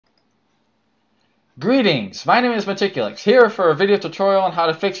Greetings, my name is Meticulous, here for a video tutorial on how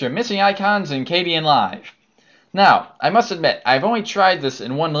to fix your missing icons in Kdenlive. Now, I must admit, I've only tried this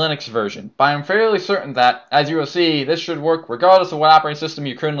in one Linux version, but I'm fairly certain that, as you will see, this should work regardless of what operating system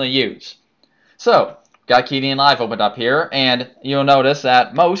you currently use. So, got Kdenlive opened up here, and you'll notice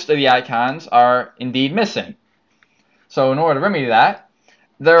that most of the icons are indeed missing. So in order to remedy that,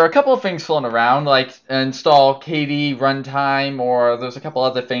 there are a couple of things floating around, like install KD runtime, or there's a couple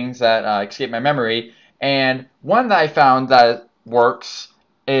other things that escape my memory. And one that I found that works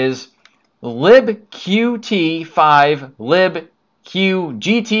is libqt5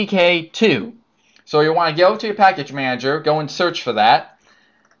 libqgtk2. So you want to go to your package manager, go and search for that,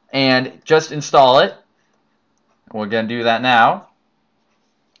 and just install it. We're going to do that now.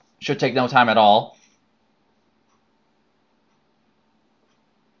 Should take no time at all.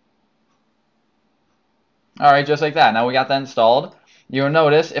 Alright, just like that. Now we got that installed. You'll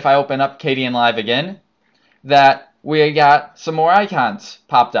notice, if I open up Kdenlive again, that we got some more icons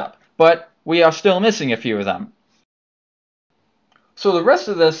popped up. But we are still missing a few of them. So the rest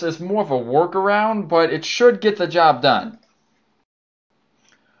of this is more of a workaround, but it should get the job done.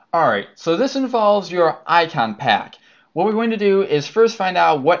 Alright, so this involves your icon pack. What we're going to do is first find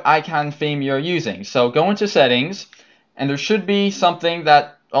out what icon theme you're using. So go into settings, and there should be something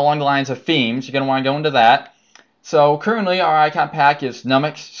that along the lines of themes. You're going to want to go into that. So currently our icon pack is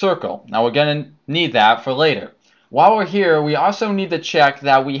lunux circle. Now we're going to need that for later. While we're here, we also need to check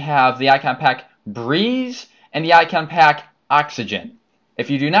that we have the icon pack breeze and the icon pack oxygen. If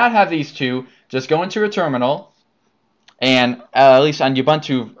you do not have these two, just go into a terminal, and at least on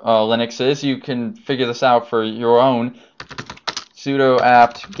Ubuntu Linuxes, you can figure this out for your own. Sudo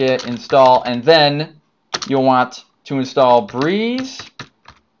apt-get install, and then you'll want to install breeze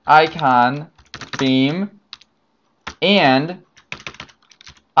icon theme and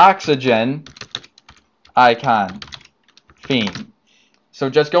oxygen icon theme. So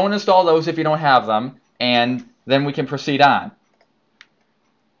just go and install those if you don't have them, and then we can proceed on.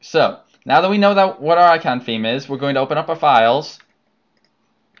 So now that we know what our icon theme is, we're going to open up our files,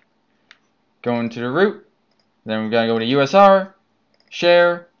 go into the root, then we're going to go to USR,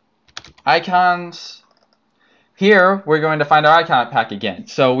 share, icons. Here, we're going to find our icon pack again.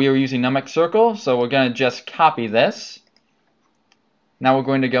 So we were using Numux Circle, so we're going to just copy this. Now we're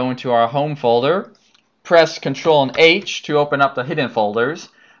going to go into our home folder, press Ctrl and H to open up the hidden folders,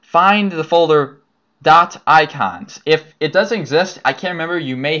 find the folder .icons. If it doesn't exist, I can't remember,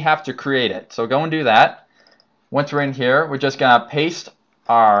 you may have to create it. So go and do that. Once we're in here, we're just going to paste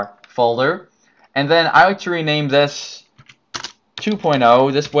our folder, and then I like to rename this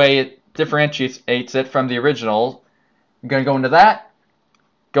 2.0. This way it differentiates it from the original. I'm going to go into that,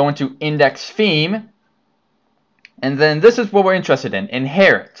 go into index theme, and then this is what we're interested in,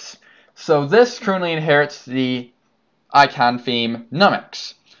 inherits. So this currently inherits the icon theme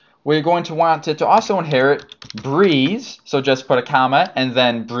Numux. We're going to want it to also inherit breeze, so just put a comma and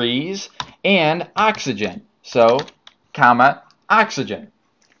then breeze, and oxygen, so comma oxygen.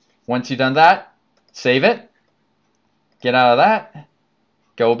 Once you've done that, save it, get out of that,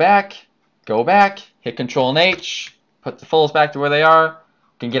 go back, hit Ctrl and H, put the folds back to where they are,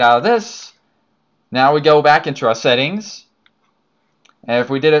 can get out of this. Now we go back into our settings, and if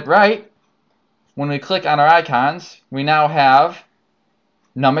we did it right, when we click on our icons, we now have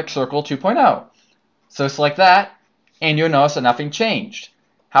Numux Circle 2.0. So select that, and you'll notice that nothing changed.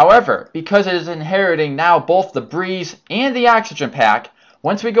 However, because it is inheriting now both the breeze and the oxygen pack,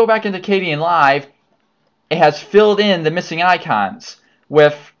 once we go back into Kdenlive, it has filled in the missing icons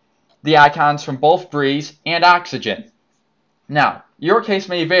with the icons from both breeze and oxygen. Now, your case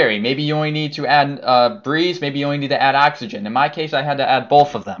may vary. Maybe you only need to add breeze, maybe you only need to add oxygen. In my case, I had to add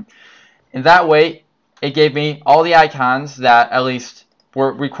both of them. And that way, it gave me all the icons that at least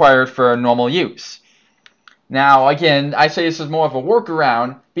were required for normal use. Now, again, I say this is more of a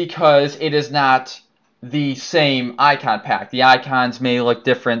workaround because it is not the same icon pack. The icons may look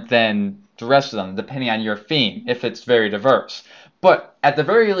different than the rest of them, depending on your theme, if it's very diverse. But at the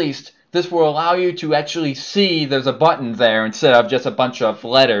very least, this will allow you to actually see there's a button there instead of just a bunch of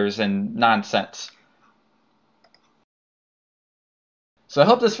letters and nonsense. So I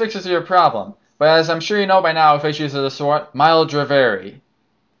hope this fixes your problem, but as I'm sure you know by now, with issues of this sort, mileage will vary.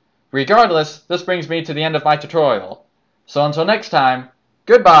 Regardless, this brings me to the end of my tutorial. So until next time,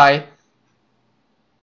 goodbye!